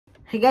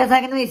Hey guys,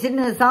 I'm gonna be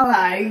singing the song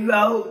I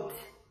wrote.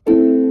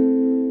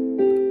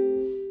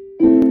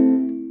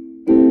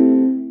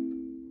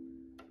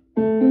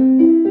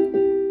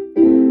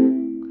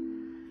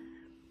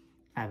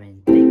 I've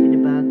been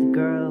thinking about the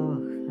girl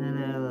that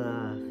I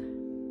love.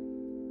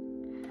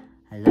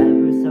 I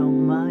love her so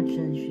much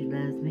and she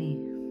loves me.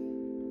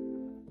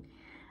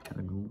 I've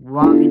been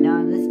walking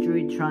down the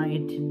street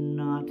trying to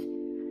not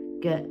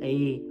get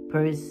a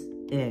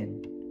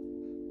person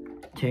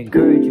to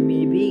encourage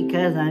me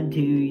because I'm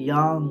too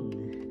young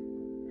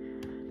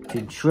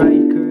to try to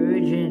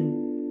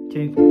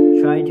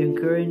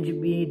encourage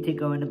me to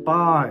go in a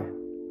bar.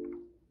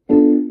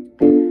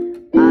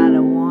 I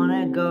don't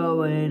wanna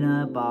go in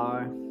a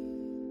bar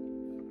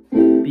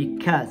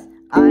because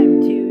I'm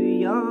too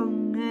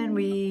young and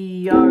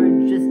we are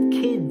just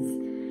kids.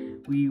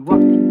 We're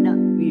walking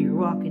down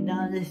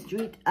the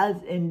street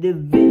as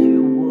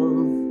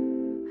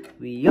individuals.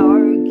 We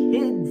are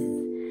kids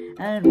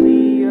and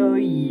we are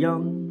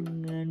young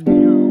and we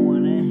don't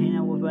want to hang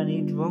out with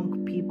any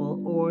drunk people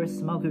or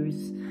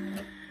smokers.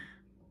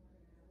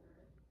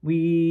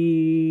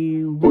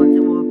 We want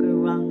to walk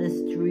around the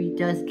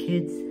street as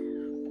kids.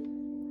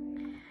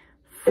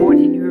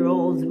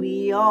 14-year-olds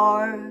we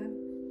are.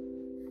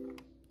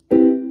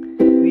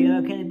 We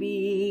are gonna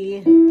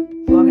be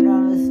walking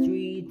around the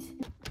street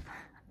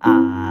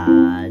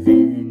as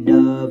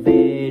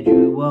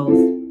individuals.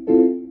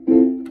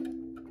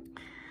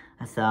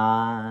 I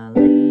saw a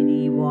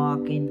lady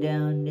walking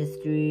down the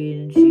street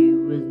and she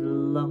was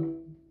alone.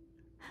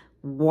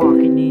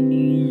 Walking in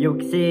New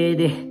York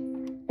City.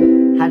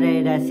 How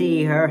did I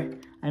see her?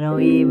 I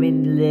don't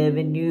even live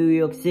in New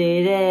York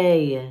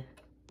City.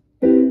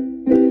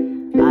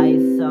 I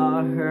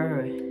saw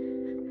her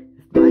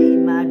with my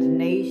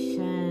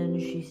imagination.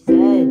 She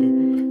said,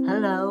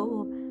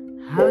 "Hello,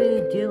 how are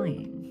you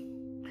doing?"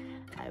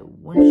 I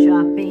went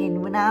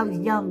shopping when I was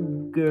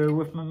younger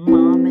with my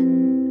mom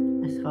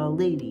and I saw a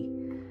lady.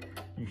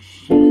 And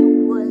she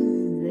was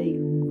a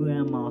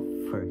grandma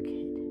for a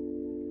kid.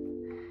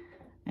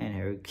 And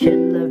her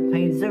kid loved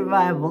Paint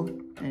Survival.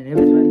 And it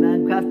was when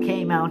Minecraft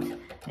came out.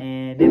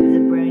 And it was a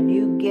brand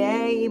new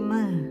game.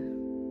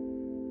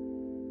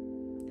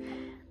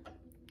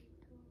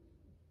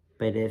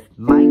 But if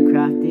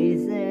Minecraft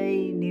is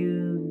a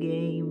new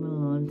game a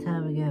long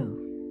time ago,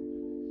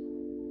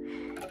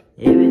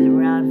 it was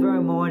around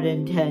for more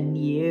than 10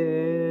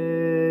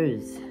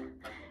 years.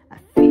 I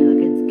feel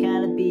like it's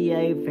gonna be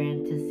a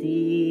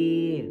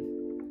fantasy to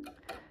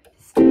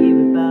see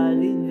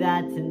everybody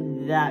that's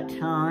in that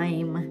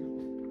time.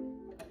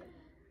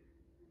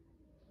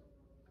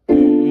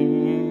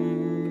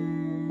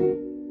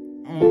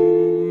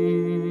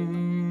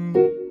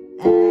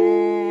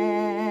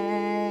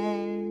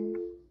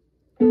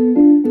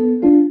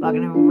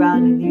 Walking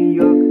around in New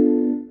York,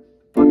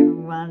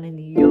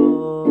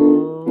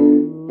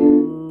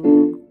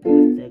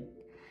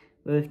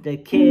 with the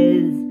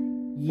kids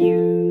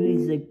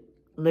years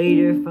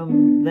later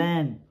from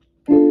then.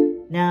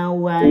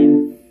 Now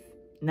I'm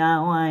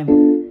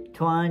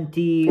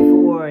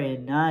 24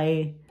 and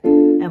I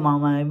am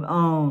on my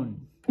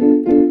own.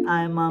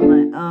 I'm on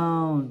my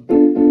own.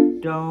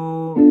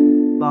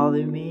 Don't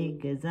bother me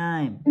 'cause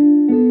I'm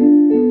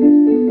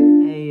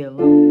a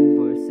alone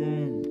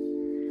person.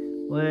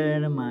 What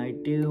am I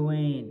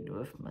doing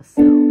with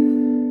myself?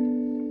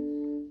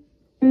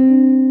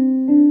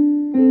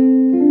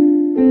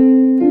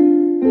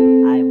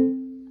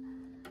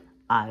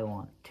 I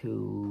want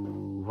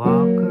to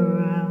walk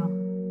around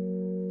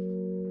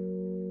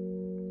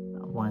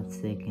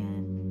once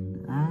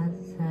again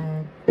as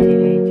a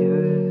teenager.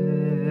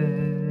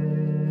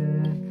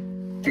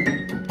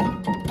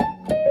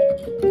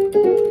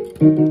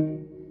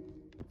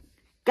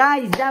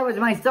 Guys, that was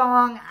my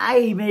song.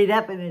 I made it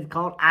up and it's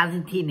called As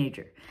a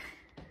Teenager.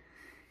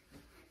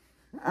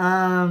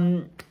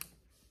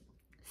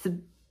 So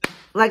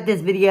like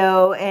this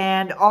video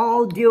and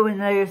I'll do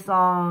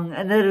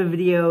another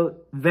video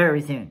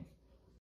very soon.